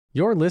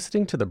You're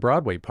listening to the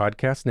Broadway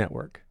Podcast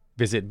Network.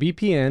 Visit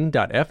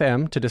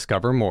bpn.fm to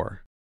discover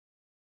more.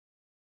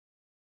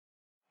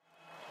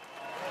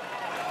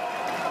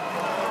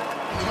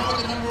 You know what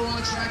the number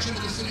one attraction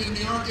to the city of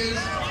New York is?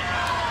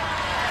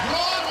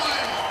 Broadway!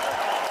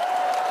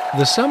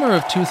 The summer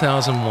of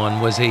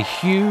 2001 was a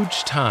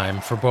huge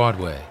time for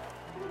Broadway.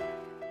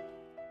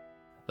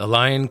 The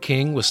Lion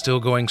King was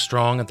still going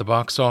strong at the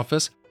box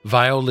office.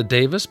 Viola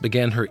Davis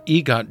began her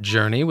EGOT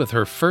journey with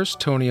her first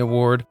Tony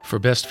Award for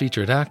Best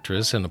Featured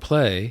Actress in a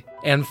Play,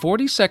 and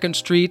 42nd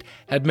Street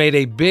had made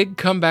a big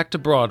comeback to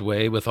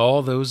Broadway with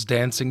all those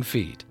dancing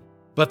feet.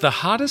 But the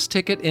hottest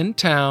ticket in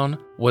town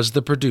was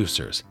The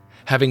Producers,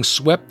 having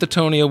swept the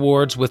Tony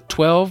Awards with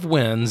 12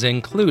 wins,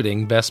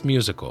 including Best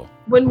Musical.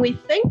 When we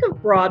think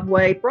of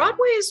Broadway,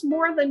 Broadway is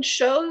more than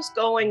shows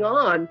going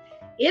on.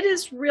 It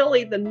is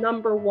really the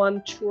number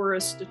one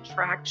tourist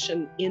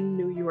attraction in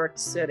New York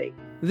City.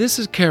 This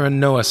is Karen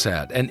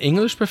Noasat, an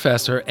English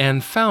professor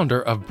and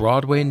founder of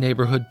Broadway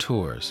Neighborhood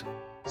Tours.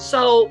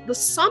 So the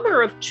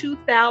summer of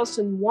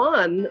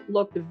 2001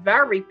 looked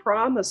very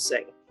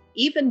promising,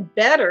 even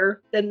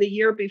better than the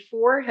year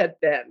before had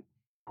been.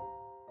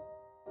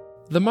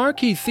 The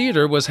Marquis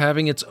Theater was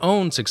having its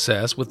own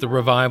success with the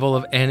revival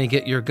of Annie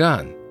Get Your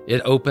Gun.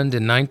 It opened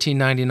in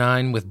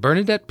 1999 with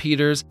Bernadette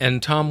Peters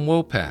and Tom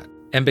Wopat,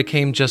 and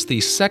became just the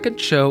second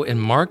show in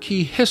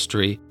Marquis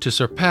history to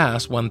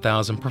surpass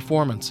 1,000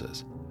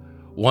 performances.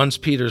 Once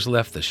Peters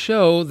left the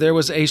show, there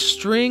was a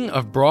string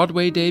of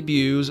Broadway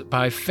debuts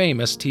by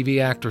famous TV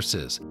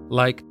actresses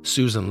like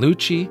Susan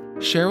Lucci,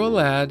 Cheryl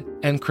Ladd,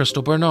 and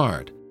Crystal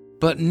Bernard.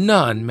 But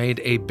none made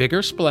a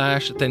bigger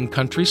splash than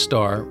country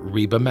star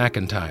Reba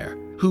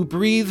McEntire, who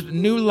breathed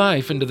new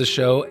life into the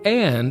show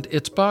and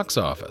its box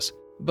office.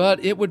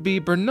 But it would be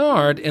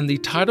Bernard in the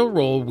title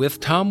role with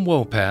Tom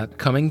Wopat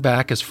coming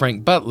back as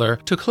Frank Butler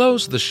to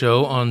close the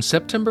show on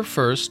September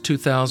 1st,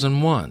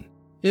 2001.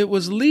 It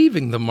was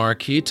leaving the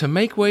Marquis to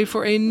make way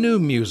for a new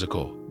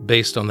musical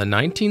based on the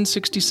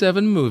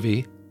 1967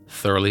 movie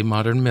Thoroughly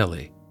Modern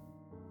Millie.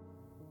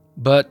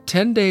 But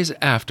 10 days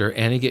after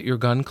Annie Get Your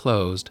Gun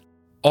closed,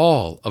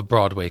 all of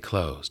Broadway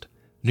closed.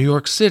 New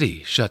York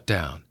City shut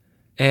down,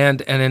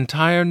 and an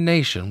entire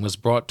nation was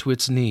brought to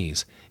its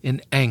knees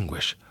in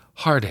anguish,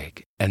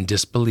 heartache, and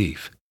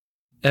disbelief.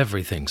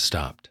 Everything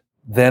stopped.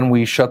 Then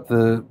we shut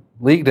the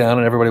league down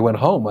and everybody went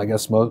home. I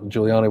guess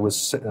Giuliani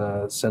was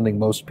sending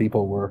most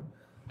people were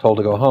told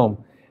to go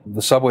home.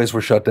 The subways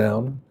were shut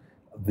down.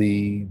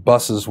 The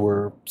buses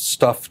were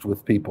stuffed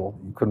with people.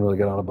 You couldn't really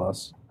get on a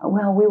bus.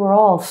 Well, we were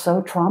all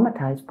so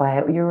traumatized by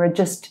it. You were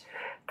just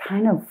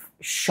kind of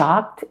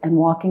shocked and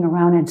walking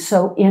around and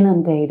so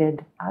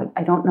inundated.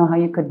 I don't know how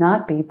you could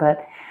not be,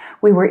 but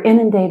we were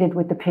inundated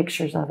with the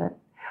pictures of it,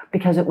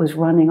 because it was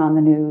running on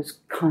the news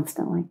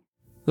constantly.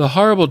 The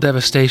horrible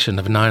devastation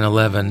of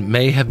 9/11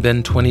 may have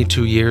been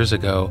 22 years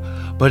ago,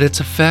 but its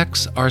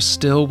effects are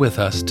still with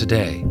us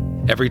today,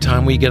 every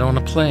time we get on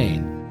a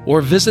plane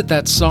or visit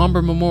that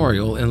somber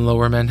memorial in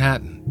Lower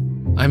Manhattan.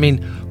 I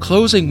mean,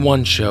 closing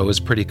one show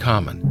is pretty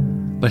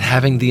common, but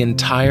having the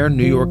entire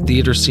New York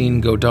theater scene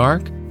go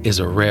dark is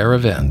a rare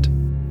event.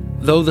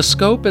 Though the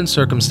scope and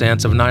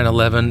circumstance of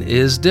 9/11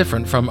 is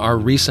different from our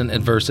recent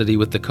adversity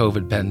with the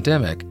COVID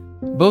pandemic,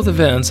 both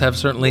events have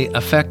certainly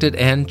affected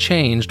and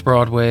changed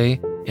Broadway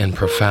in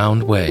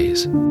profound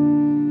ways.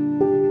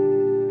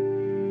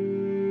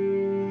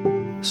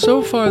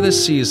 So far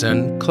this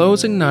season,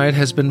 closing night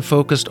has been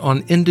focused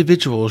on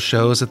individual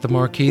shows at the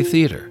Marquis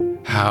Theater,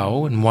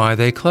 how and why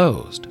they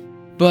closed.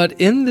 But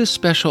in this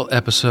special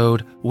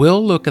episode,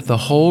 we'll look at the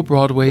whole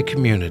Broadway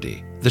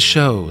community, the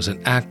shows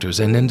and actors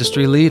and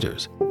industry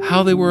leaders,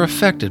 how they were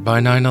affected by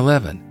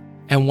 9/11,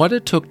 and what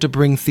it took to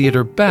bring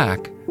theater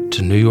back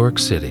to New York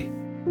City.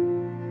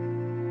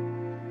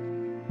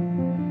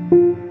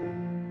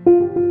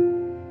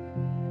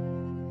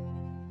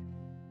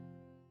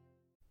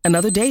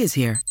 Another day is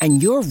here,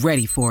 and you're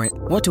ready for it.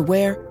 What to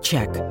wear?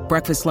 Check.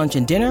 Breakfast, lunch,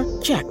 and dinner?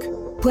 Check.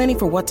 Planning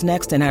for what's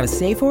next and how to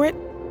save for it?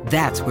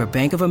 That's where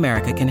Bank of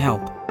America can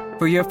help.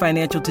 For your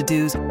financial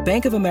to-dos,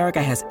 Bank of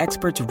America has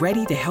experts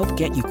ready to help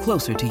get you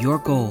closer to your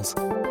goals.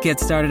 Get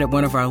started at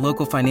one of our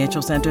local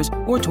financial centers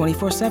or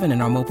 24/7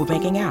 in our mobile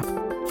banking app.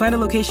 Find a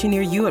location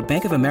near you at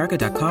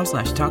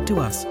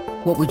bankofamerica.com/talktous.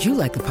 What would you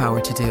like the power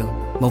to do?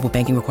 Mobile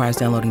banking requires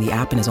downloading the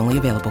app and is only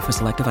available for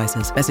select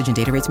devices. Message and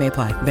data rates may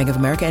apply. Bank of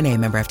America N.A.,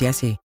 member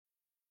FDIC.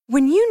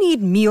 When you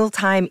need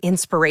mealtime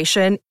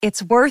inspiration,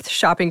 it's worth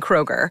shopping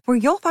Kroger, where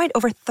you'll find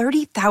over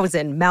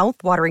 30,000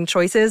 mouth-watering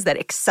choices that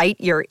excite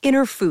your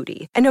inner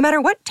foodie. And no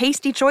matter what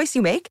tasty choice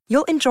you make,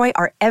 you'll enjoy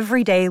our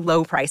everyday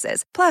low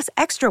prices, plus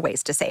extra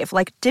ways to save,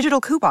 like digital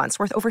coupons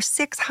worth over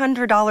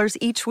 $600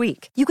 each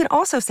week. You can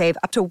also save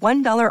up to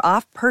 $1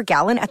 off per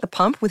gallon at the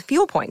pump with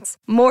fuel points.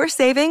 More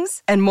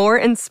savings and more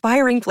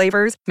inspiring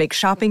flavors make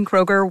shopping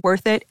Kroger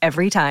worth it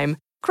every time.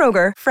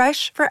 Kroger,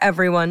 fresh for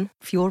everyone.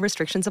 Fuel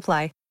restrictions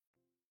apply.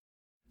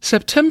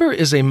 September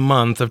is a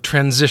month of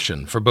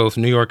transition for both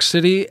New York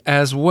City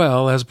as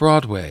well as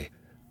Broadway.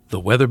 The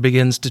weather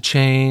begins to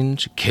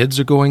change, kids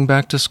are going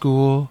back to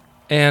school,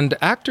 and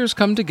actors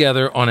come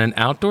together on an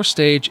outdoor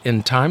stage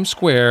in Times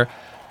Square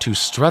to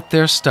strut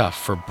their stuff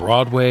for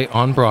Broadway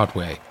on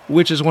Broadway,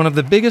 which is one of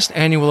the biggest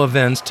annual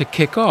events to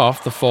kick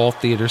off the fall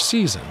theater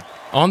season.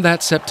 On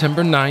that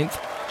September 9th,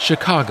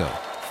 Chicago,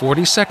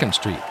 42nd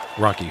Street,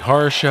 Rocky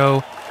Horror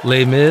Show,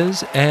 Les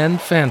Mis,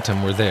 and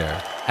Phantom were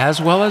there, as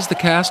well as the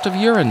cast of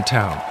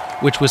Urinetown,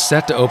 which was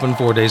set to open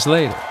 4 days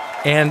later.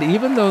 And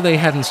even though they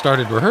hadn't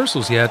started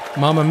rehearsals yet,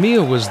 Mamma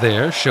Mia was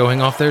there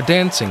showing off their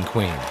dancing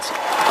queens.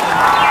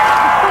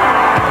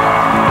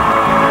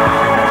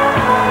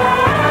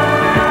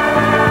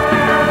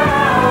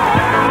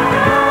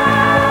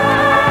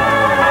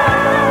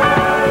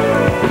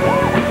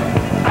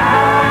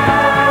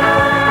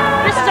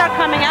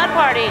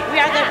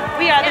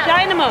 We are the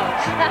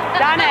Dynamos.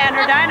 Donna and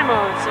her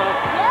Dynamos. So.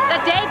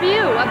 The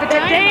debut of the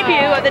Dynamos. The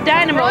debut of the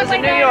Dynamos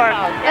in New York.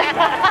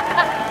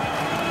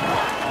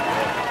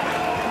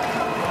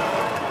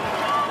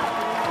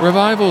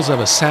 Revivals of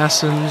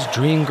Assassins,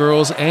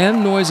 Dreamgirls,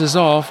 and Noises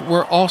Off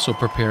were also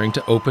preparing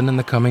to open in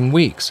the coming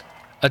weeks.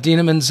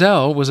 Idina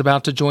Menzel was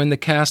about to join the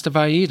cast of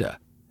Aida,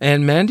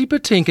 and Mandy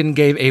Patinkin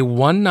gave a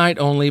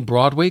one-night-only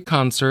Broadway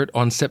concert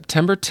on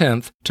September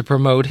 10th to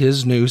promote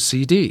his new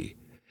CD.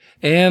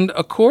 And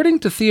according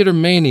to Theater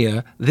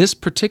Mania, this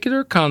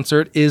particular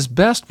concert is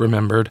best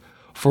remembered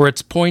for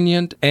its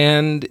poignant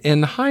and,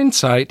 in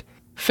hindsight,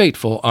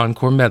 fateful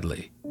encore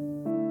medley.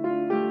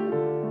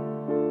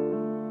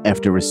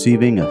 After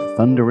receiving a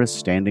thunderous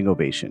standing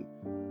ovation,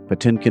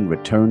 Patinkin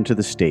returned to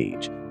the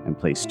stage and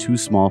placed two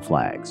small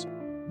flags,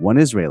 one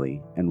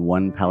Israeli and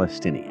one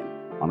Palestinian,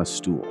 on a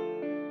stool.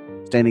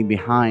 Standing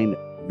behind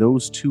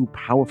those two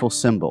powerful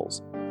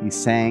symbols, he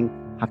sang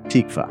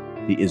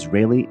Haktikva, the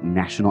Israeli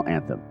national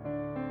anthem.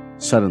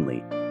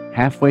 Suddenly,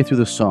 halfway through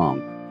the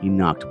song, he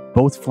knocked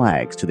both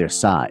flags to their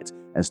sides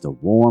as the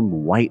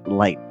warm white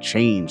light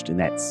changed in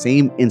that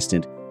same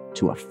instant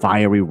to a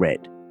fiery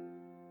red.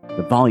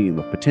 The volume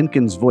of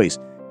Patinkin's voice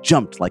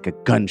jumped like a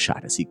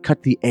gunshot as he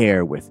cut the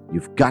air with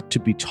 "You've Got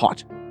to Be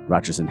Taught,"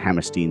 Rodgers and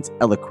Hammerstein's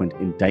eloquent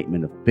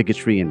indictment of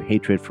bigotry and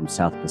hatred from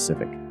South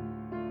Pacific.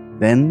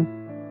 Then,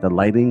 the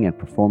lighting and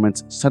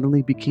performance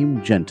suddenly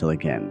became gentle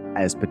again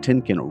as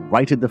Patinkin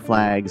righted the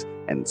flags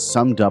and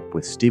summed up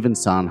with Stephen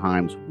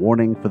Sondheim's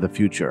warning for the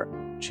future,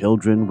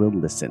 "Children will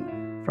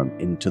listen," from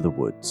Into the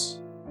Woods.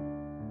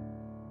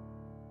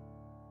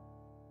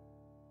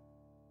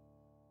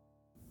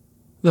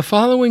 The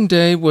following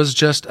day was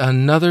just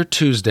another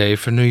Tuesday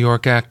for New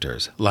York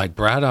actors like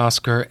Brad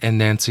Oscar and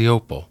Nancy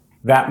Opel.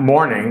 That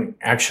morning,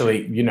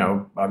 actually,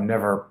 I'm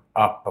never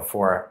up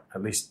before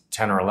at least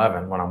 10 or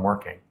 11 when I'm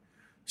working.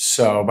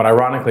 So, but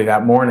ironically,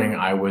 that morning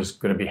I was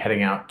going to be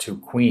heading out to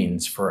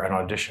Queens for an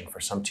audition for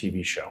some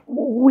TV show.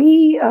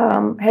 We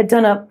had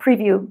done a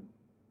preview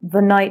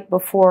the night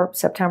before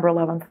September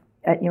 11th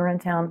at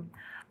Urinetown.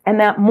 And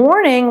that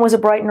morning was a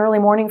bright and early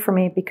morning for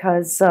me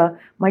because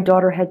my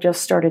daughter had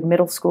just started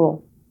middle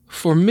school.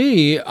 For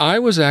me, I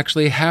was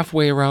actually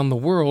halfway around the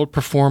world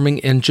performing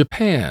in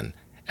Japan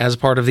as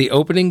part of the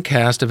opening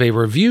cast of a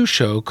review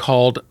show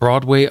called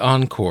Broadway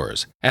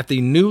Encores at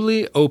the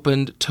newly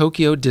opened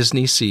Tokyo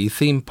Disney Sea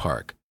theme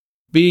park.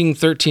 Being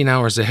 13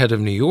 hours ahead of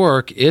New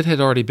York, it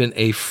had already been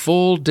a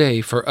full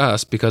day for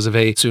us because of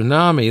a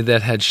tsunami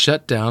that had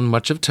shut down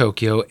much of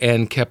Tokyo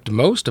and kept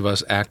most of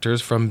us actors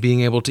from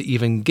being able to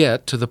even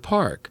get to the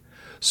park.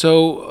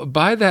 So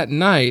by that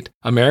night,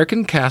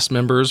 American cast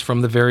members from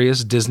the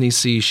various Disney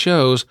Sea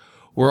shows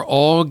were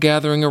all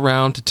gathering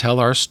around to tell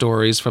our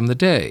stories from the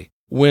day,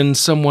 when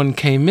someone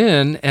came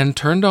in and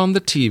turned on the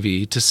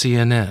TV to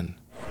CNN.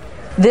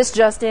 This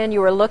just in,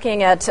 you were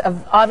looking at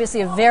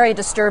obviously a very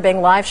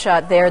disturbing live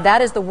shot there.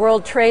 That is the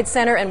World Trade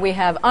Center, and we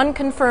have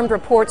unconfirmed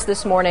reports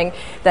this morning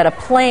that a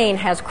plane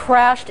has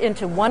crashed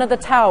into one of the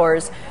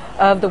towers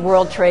of the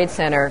World Trade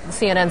Center. The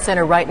CNN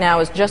Center right now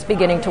is just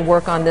beginning to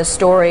work on this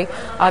story,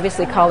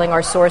 obviously calling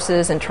our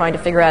sources and trying to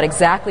figure out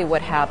exactly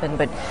what happened,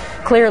 but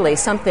clearly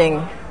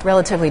something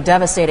relatively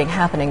devastating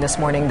happening this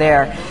morning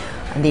there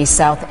on the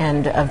south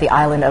end of the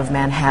island of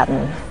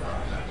Manhattan.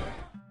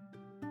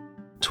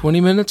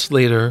 20 minutes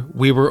later,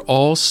 we were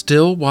all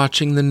still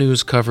watching the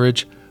news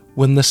coverage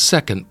when the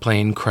second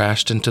plane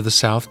crashed into the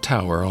South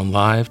Tower on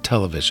live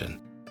television.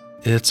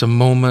 It's a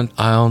moment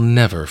I'll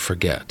never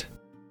forget.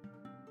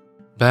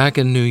 Back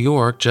in New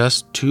York,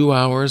 just 2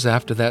 hours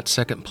after that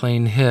second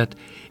plane hit,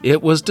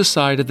 it was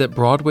decided that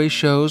Broadway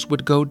shows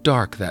would go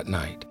dark that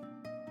night.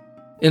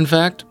 In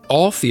fact,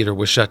 all theater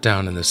was shut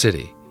down in the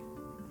city.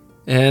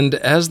 And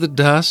as the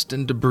dust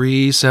and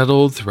debris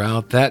settled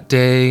throughout that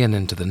day and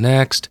into the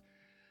next,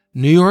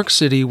 New York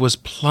City was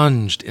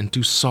plunged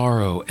into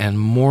sorrow and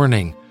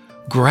mourning,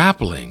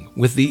 grappling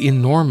with the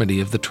enormity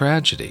of the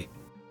tragedy.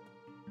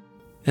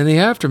 In the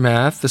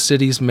aftermath, the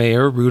city's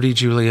mayor, Rudy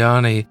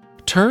Giuliani,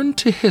 turned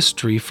to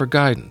history for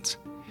guidance.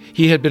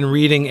 He had been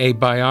reading a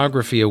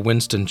biography of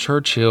Winston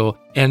Churchill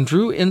and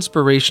drew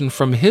inspiration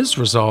from his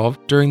resolve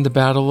during the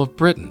Battle of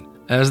Britain,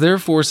 as their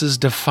forces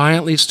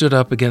defiantly stood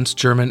up against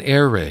German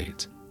air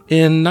raids.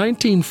 In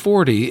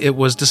 1940, it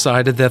was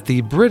decided that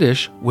the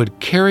British would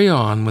carry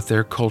on with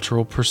their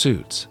cultural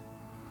pursuits.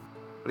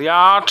 The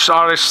arts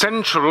are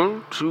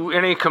essential to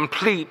any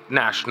complete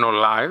national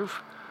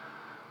life.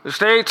 The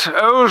state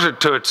owes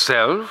it to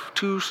itself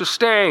to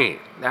sustain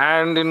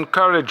and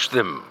encourage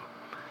them.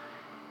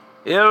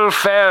 Ill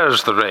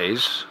fares the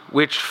race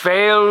which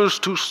fails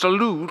to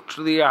salute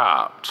the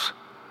arts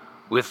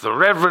with the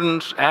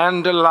reverence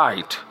and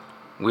delight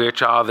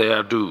which are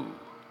their due.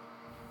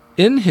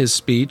 In his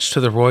speech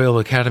to the Royal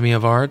Academy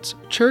of Arts,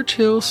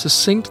 Churchill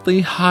succinctly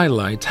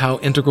highlights how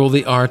integral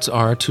the arts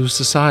are to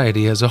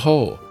society as a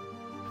whole.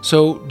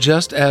 So,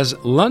 just as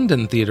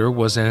London theater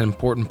was an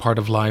important part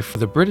of life for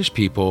the British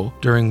people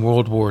during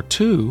World War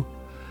II,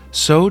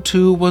 so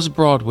too was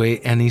Broadway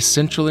an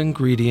essential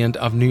ingredient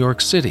of New York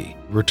City,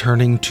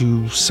 returning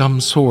to some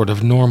sort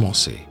of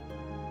normalcy.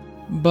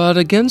 But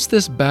against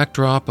this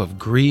backdrop of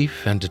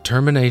grief and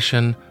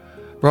determination,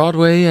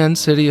 Broadway and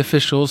city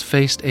officials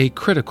faced a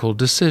critical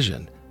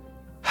decision.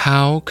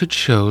 How could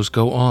shows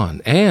go on,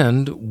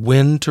 and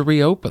when to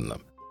reopen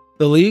them?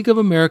 The League of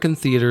American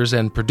Theaters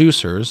and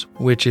Producers,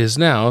 which is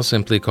now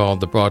simply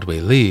called the Broadway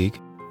League,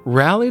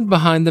 rallied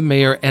behind the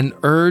mayor and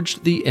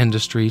urged the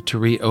industry to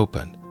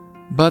reopen.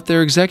 But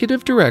their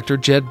executive director,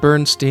 Jed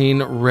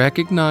Bernstein,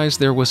 recognized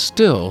there was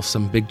still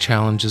some big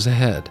challenges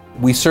ahead.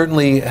 We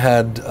certainly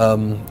had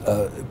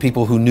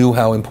people who knew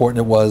how important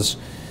it was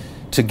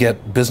to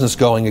get business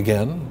going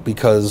again,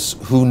 because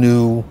who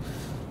knew,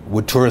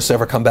 would tourists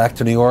ever come back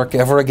to New York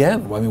ever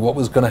again? I mean, what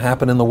was going to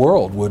happen in the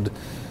world? Would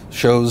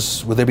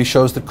there be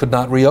shows that could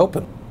not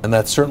reopen? And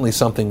that's certainly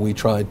something we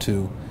tried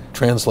to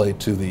translate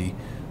to the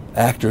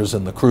actors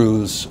and the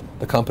crews,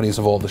 the companies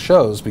of all the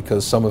shows,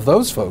 because some of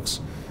those folks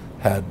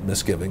had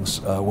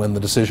misgivings when the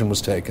decision was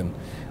taken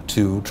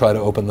to try to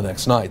open the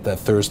next night, that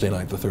Thursday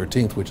night, the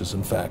 13th, which is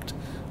in fact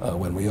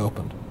when we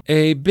opened.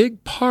 A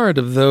big part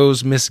of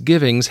those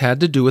misgivings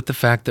had to do with the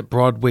fact that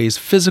Broadway's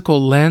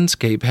physical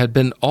landscape had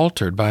been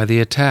altered by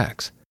the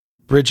attacks.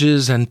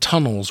 Bridges and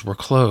tunnels were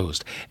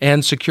closed,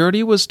 and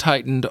security was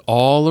tightened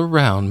all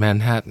around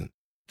Manhattan.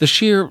 The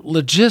sheer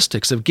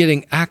logistics of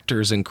getting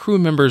actors and crew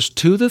members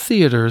to the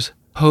theaters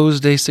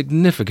posed a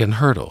significant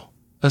hurdle,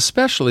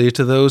 especially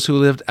to those who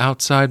lived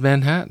outside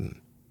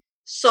Manhattan.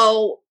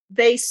 So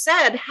they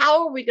said,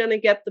 how are we going to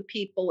get the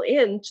people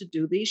in to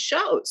do these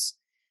shows?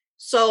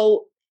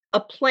 So a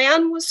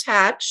plan was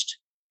hatched.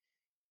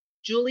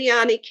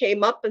 Giuliani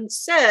came up and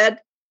said,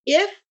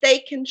 if they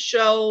can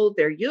show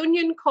their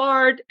union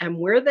card and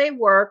where they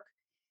work,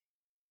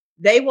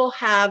 they will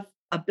have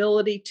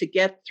ability to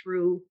get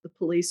through the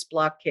police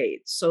blockade.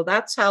 So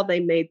that's how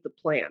they made the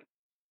plan.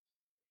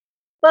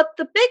 But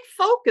the big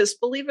focus,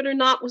 believe it or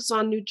not, was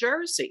on New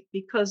Jersey,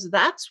 because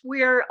that's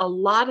where a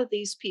lot of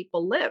these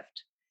people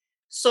lived.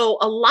 So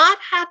a lot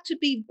had to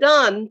be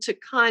done to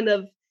kind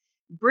of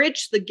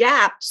bridge the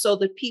gap so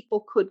that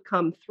people could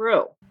come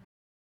through.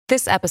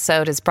 This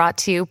episode is brought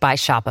to you by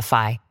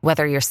Shopify.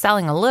 Whether you're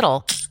selling a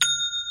little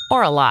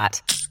or a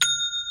lot,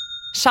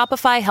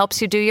 Shopify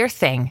helps you do your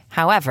thing,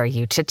 however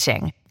you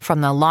cha-ching.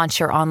 From the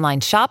launch your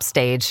online shop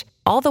stage,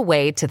 all the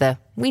way to the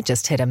we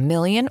just hit 1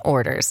 million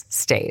orders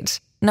stage.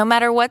 No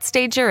matter what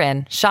stage you're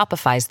in,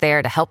 Shopify's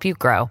there to help you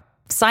grow.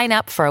 Sign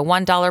up for a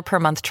 $1 per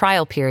month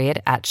trial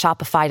period at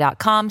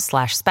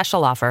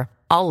shopify.com/special offer,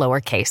 all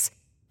lowercase.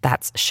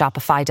 That's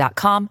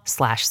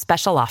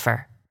shopify.com/special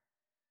offer.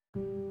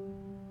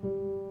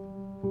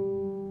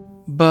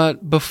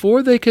 But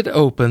before they could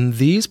open,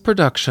 these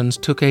productions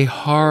took a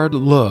hard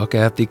look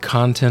at the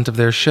content of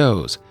their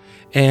shows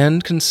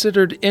and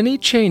considered any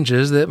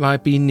changes that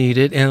might be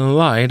needed in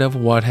light of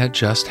what had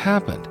just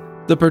happened.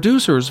 The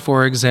producers,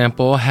 for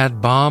example, had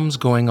bombs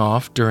going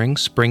off during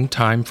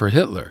Springtime for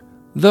Hitler.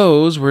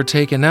 Those were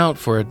taken out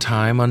for a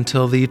time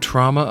until the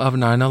trauma of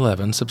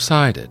 9/11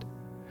 subsided.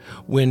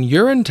 When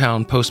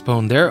Urinetown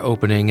postponed their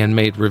opening and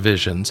made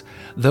revisions,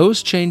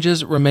 those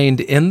changes remained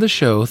in the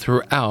show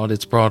throughout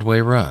its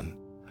Broadway run.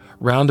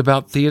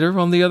 Roundabout Theater,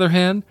 on the other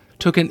hand,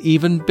 took an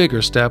even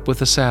bigger step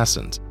with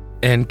Assassins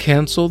and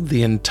canceled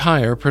the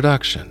entire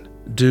production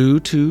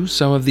due to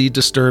some of the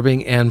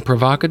disturbing and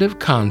provocative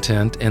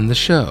content in the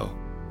show,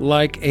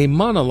 like a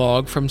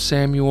monologue from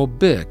Samuel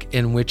Bick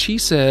in which he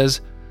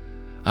says,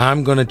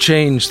 "I'm going to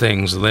change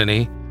things,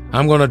 Lenny.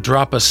 I'm going to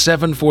drop a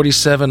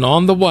 747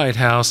 on the White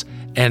House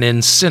and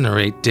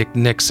incinerate Dick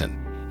Nixon.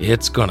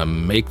 It's going to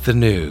make the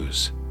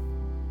news."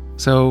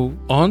 So,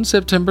 on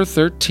September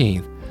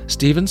 13th,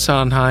 Stephen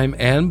Sondheim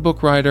and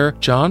book writer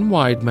John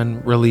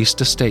Weidman released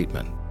a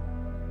statement.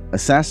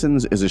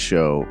 Assassins is a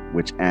show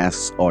which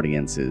asks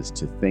audiences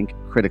to think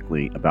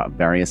critically about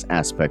various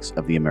aspects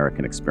of the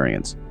American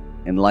experience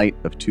in light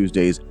of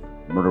Tuesday's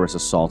murderous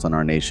assault on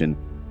our nation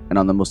and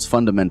on the most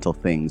fundamental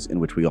things in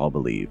which we all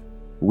believe.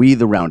 We,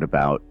 the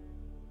Roundabout,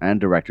 and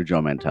director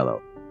Joe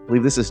Mantello,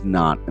 believe this is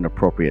not an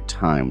appropriate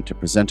time to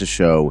present a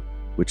show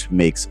which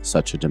makes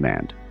such a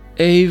demand.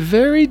 A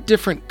very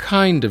different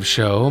kind of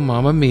show,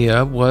 Mamma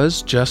Mia,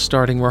 was just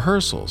starting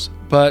rehearsals,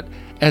 but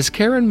as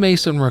Karen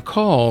Mason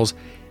recalls,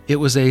 it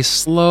was a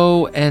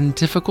slow and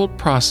difficult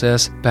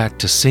process back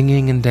to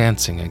singing and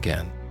dancing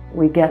again.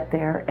 We get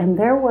there, and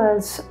there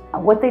was,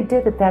 what they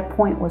did at that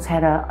point was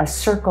had a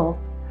circle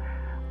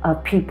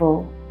of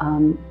people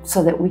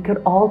so that we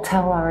could all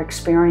tell our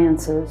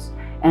experiences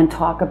and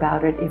talk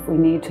about it if we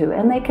need to.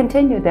 And they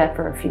continued that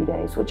for a few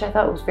days, which I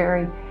thought was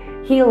very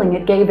healing.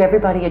 It gave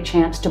everybody a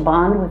chance to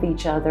bond with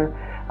each other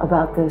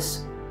about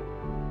this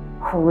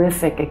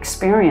horrific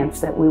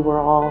experience that we were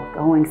all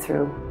going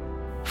through.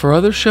 For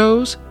other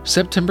shows,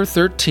 September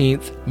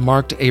 13th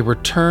marked a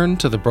return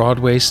to the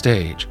Broadway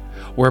stage,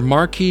 where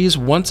marquees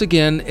once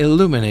again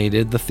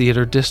illuminated the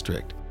theater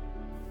district.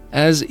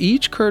 As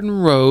each curtain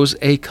rose,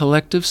 a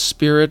collective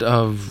spirit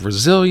of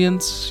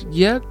resilience,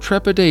 yet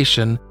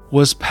trepidation,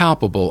 was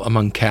palpable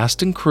among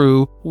cast and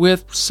crew,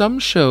 with some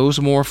shows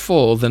more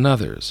full than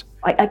others.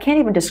 I can't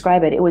even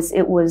describe it. It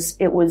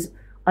was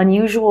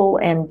unusual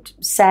and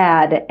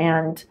sad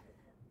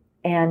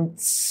and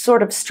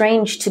sort of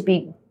strange to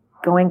be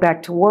going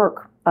back to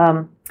work.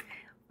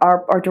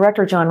 Our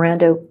director, John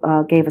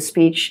Rando, gave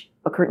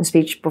a curtain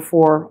speech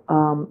before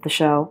the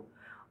show,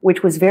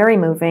 which was very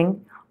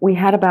moving. We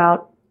had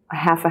about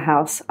half a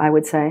house, I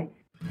would say.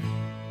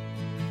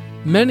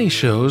 Many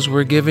shows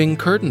were giving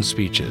curtain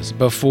speeches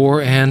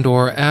before and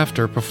or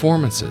after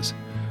performances,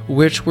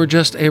 which were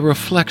just a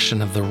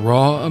reflection of the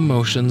raw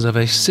emotions of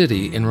a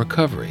city in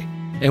recovery.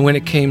 And when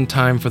it came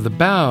time for the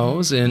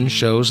bows in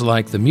shows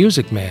like The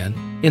Music Man,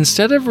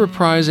 instead of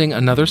reprising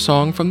another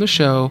song from the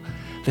show,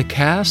 the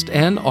cast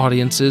and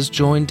audiences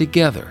joined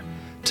together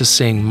to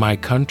sing My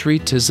Country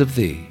 'Tis of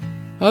Thee.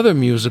 Other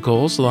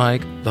musicals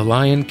like The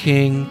Lion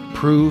King,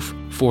 Proof,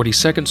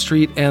 42nd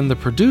Street, and The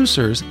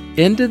Producers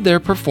ended their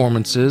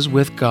performances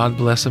with God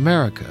Bless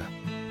America.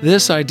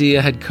 This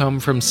idea had come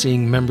from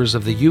seeing members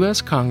of the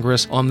U.S.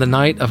 Congress on the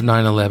night of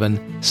 9/11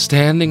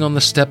 standing on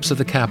the steps of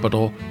the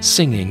Capitol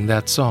singing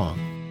that song.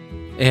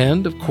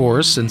 And, of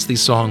course, since the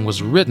song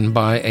was written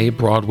by a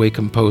Broadway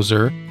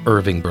composer,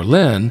 Irving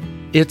Berlin,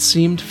 it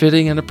seemed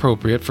fitting and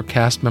appropriate for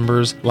cast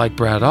members like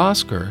Brad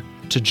Oscar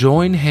to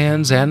join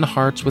hands and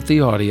hearts with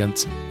the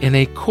audience in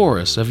a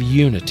chorus of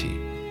unity,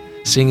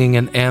 singing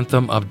an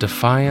anthem of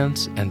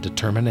defiance and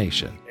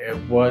determination. It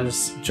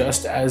was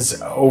just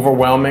as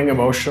overwhelming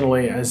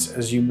emotionally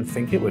as you would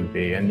think it would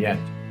be, and yet,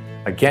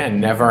 again,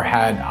 never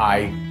had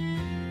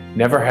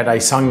I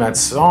sung that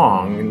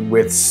song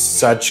with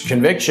such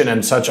conviction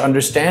and such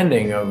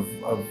understanding of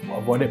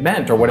what it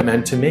meant, or what it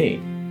meant to me.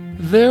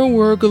 There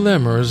were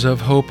glimmers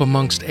of hope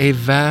amongst a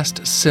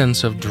vast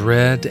sense of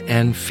dread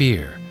and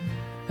fear.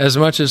 As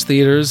much as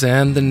theaters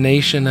and the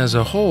nation as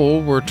a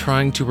whole were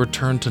trying to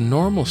return to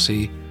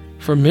normalcy,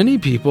 for many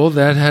people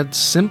that had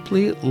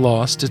simply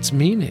lost its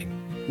meaning.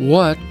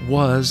 What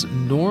was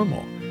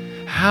normal?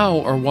 How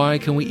or why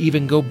can we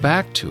even go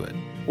back to it,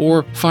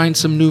 or find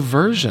some new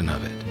version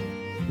of it?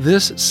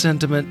 This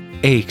sentiment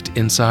ached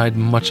inside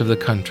much of the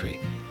country,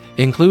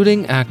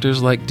 including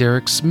actors like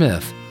Derek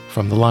Smith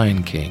from The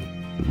Lion King.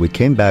 We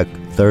came back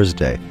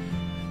Thursday,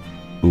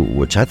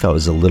 which I thought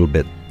was a little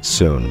bit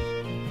soon.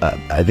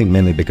 I think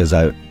mainly because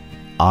I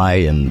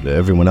and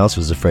everyone else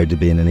was afraid to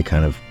be in any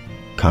kind of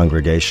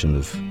congregation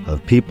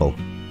of people.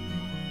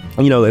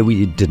 And,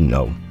 we didn't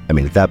know. I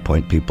mean, at that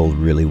point, people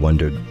really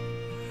wondered,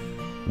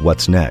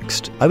 what's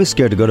next? I was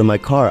scared to go to my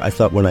car. I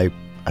thought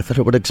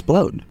it would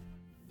explode.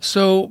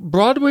 So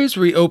Broadway's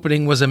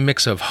reopening was a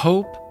mix of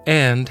hope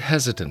and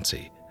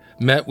hesitancy,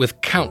 met with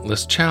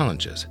countless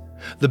challenges,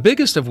 the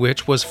biggest of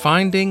which was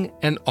finding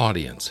an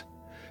audience.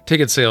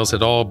 Ticket sales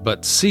had all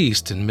but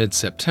ceased in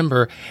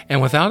mid-September,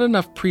 and without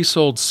enough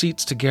pre-sold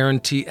seats to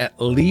guarantee at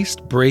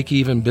least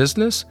break-even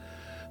business,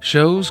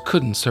 shows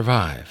couldn't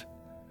survive.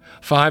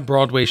 5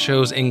 Broadway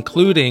shows,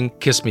 including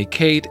Kiss Me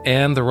Kate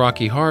and The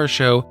Rocky Horror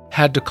Show,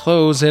 had to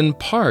close in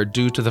part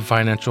due to the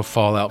financial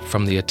fallout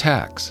from the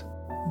attacks.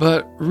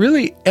 But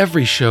really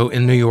every show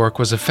in New York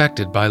was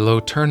affected by low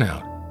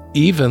turnout,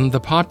 even the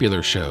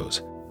popular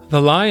shows.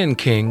 The Lion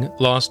King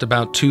lost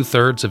about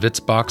 2/3 of its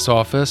box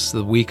office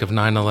the week of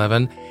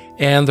 9/11,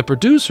 and The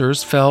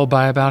Producers fell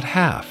by about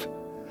half.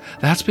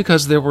 That's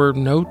because there were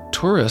no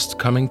tourists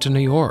coming to New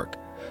York.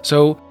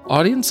 So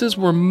audiences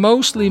were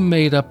mostly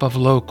made up of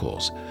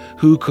locals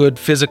who could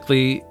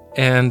physically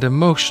and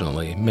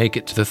emotionally make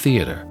it to the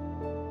theater.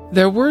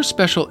 There were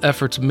special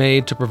efforts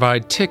made to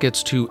provide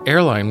tickets to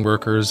airline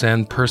workers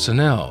and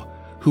personnel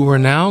who were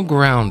now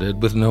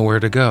grounded with nowhere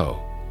to go.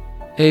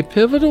 A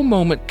pivotal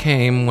moment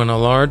came when a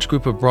large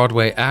group of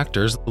Broadway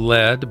actors,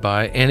 led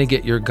by Annie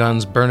Get Your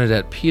Gun's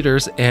Bernadette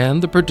Peters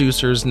and The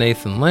Producers'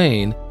 Nathan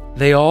Lane,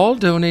 they all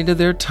donated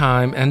their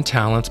time and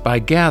talents by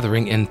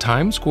gathering in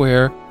Times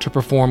Square to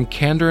perform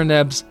Kander and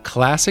Ebb's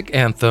classic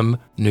anthem,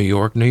 New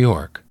York, New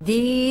York.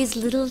 These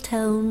little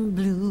town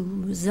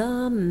blues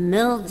are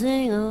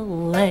melting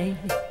away.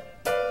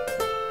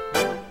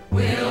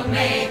 We'll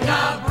make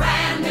a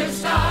brand new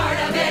start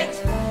of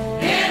it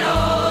in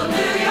old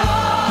New York.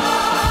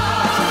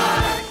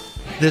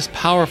 This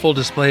powerful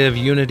display of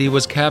unity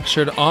was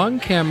captured on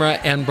camera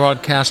and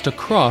broadcast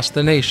across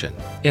the nation,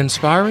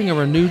 inspiring a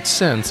renewed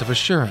sense of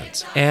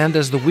assurance. And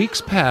as the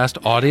weeks passed,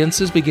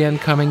 audiences began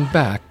coming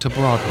back to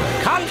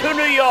Broadway. Come to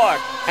New York,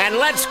 and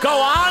let's go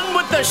on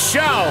with the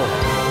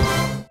show!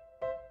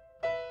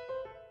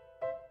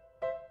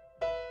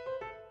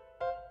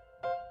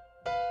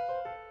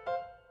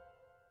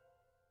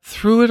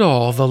 Through it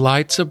all, the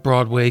lights of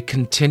Broadway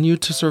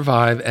continued to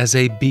survive as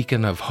a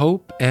beacon of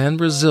hope and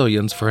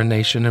resilience for a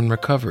nation in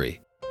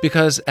recovery.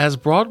 Because as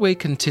Broadway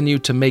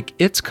continued to make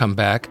its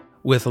comeback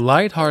with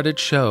lighthearted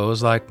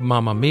shows like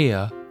Mamma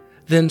Mia,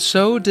 then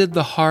so did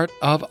the heart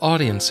of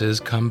audiences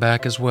come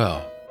back as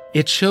well.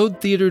 It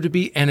showed theater to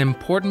be an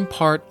important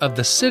part of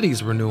the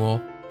city's renewal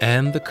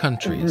and the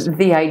country's.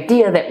 The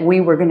idea that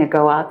we were going to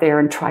go out there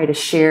and try to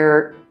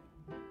share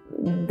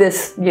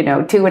this,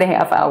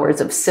 2.5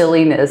 hours of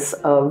silliness,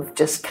 of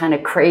just kind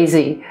of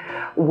crazy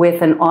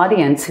with an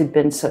audience who'd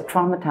been so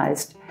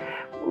traumatized,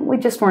 we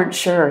just weren't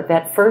sure.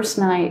 That first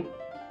night,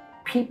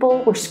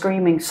 people were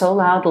screaming so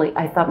loudly,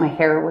 I thought my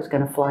hair was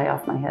going to fly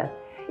off my head.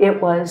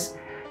 It was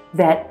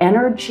that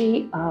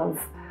energy of,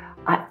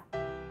 I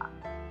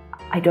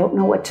don't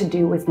know what to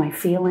do with my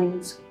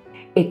feelings.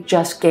 It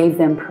just gave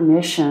them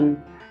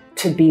permission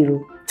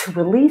to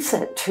release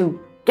it, to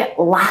get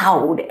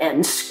loud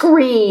and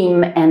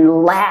scream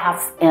and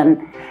laugh and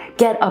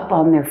get up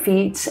on their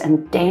feet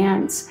and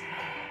dance.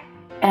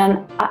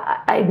 And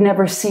I'd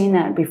never seen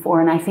that before.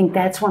 And I think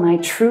that's when I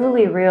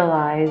truly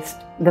realized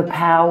the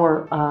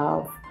power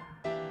of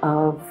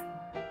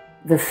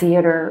the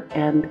theater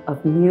and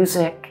of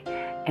music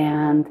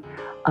and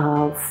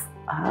of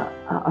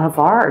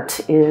art,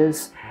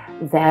 is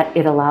that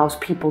it allows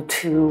people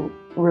to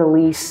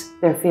release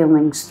their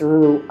feelings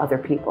through other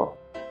people.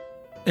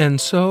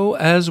 And so,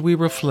 as we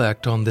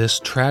reflect on this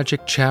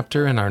tragic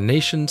chapter in our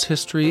nation's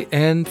history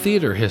and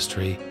theater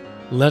history,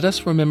 let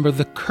us remember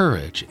the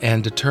courage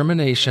and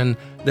determination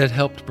that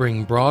helped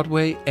bring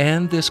Broadway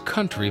and this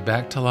country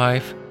back to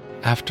life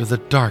after the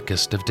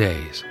darkest of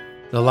days.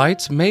 The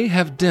lights may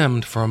have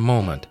dimmed for a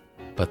moment,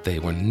 but they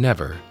were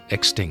never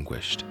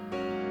extinguished.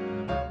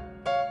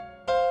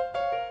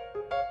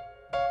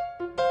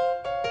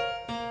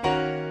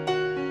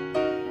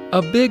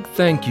 A big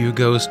thank you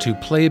goes to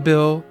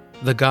Playbill,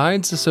 the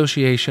Guides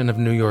Association of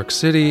New York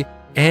City,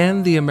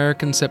 and the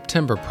American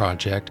September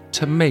Project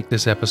to make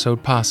this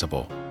episode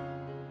possible.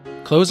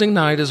 Closing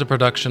Night is a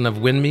production of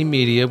Winme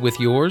Media with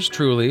yours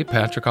truly,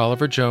 Patrick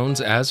Oliver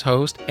Jones, as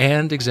host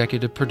and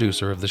executive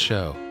producer of the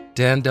show.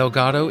 Dan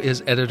Delgado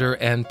is editor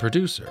and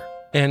producer,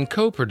 and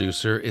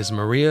co-producer is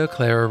Maria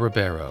Clara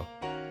Ribeiro.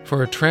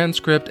 For a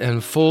transcript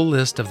and full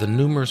list of the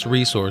numerous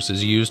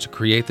resources used to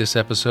create this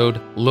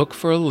episode, look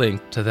for a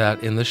link to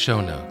that in the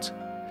show notes.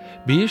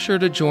 Be sure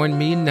to join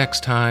me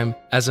next time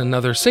as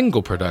another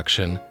single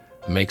production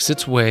makes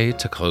its way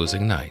to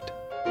Closing Night.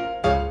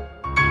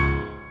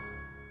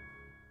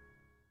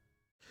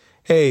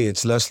 Hey,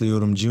 it's Leslie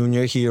Odom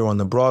Jr. here on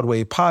the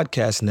Broadway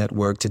Podcast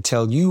Network to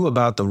tell you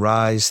about the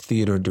Rise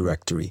Theater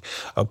Directory,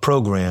 a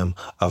program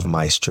of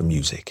Maestro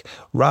Music.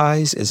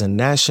 Rise is a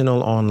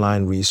national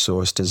online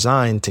resource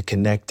designed to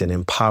connect and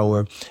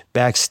empower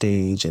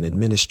backstage and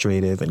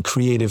administrative and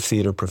creative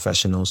theater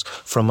professionals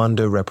from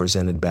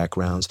underrepresented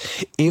backgrounds.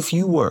 If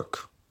you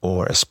work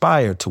or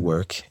aspire to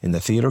work in the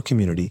theater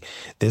community,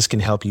 this can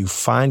help you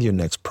find your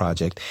next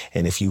project.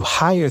 And if you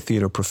hire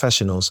theater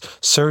professionals,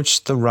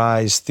 search the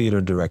Rise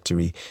Theater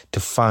Directory to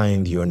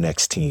find your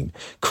next team.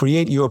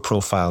 Create your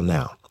profile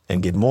now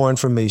and get more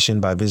information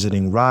by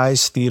visiting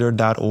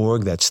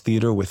risetheater.org. That's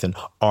theater with an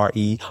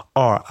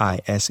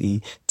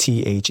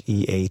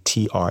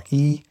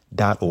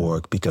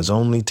RERISETHEATRE.org, because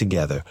only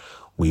together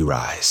we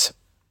rise.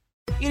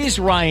 It is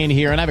Ryan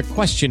here, and I have a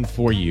question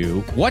for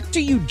you. What do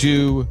you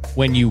do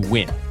when you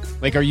win?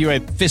 Like, are you a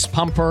fist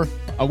pumper,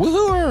 a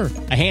woo-hooer,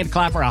 a hand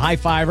clapper, a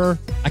high-fiver?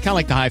 I kind of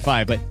like the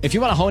high-five, but if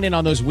you want to hone in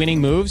on those winning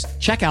moves,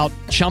 check out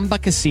Chumba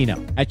Casino.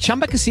 At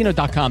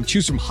ChumbaCasino.com,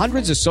 choose from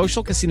hundreds of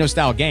social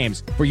casino-style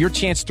games for your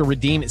chance to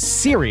redeem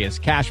serious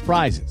cash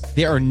prizes.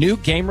 There are new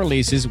game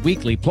releases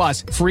weekly,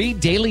 plus free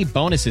daily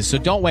bonuses, so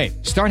don't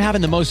wait. Start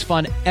having the most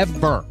fun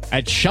ever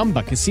at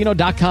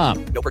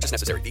ChumbaCasino.com. No purchase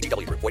necessary.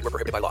 VGW Group. Void where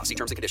prohibited by law. See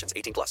terms and conditions.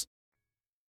 18+.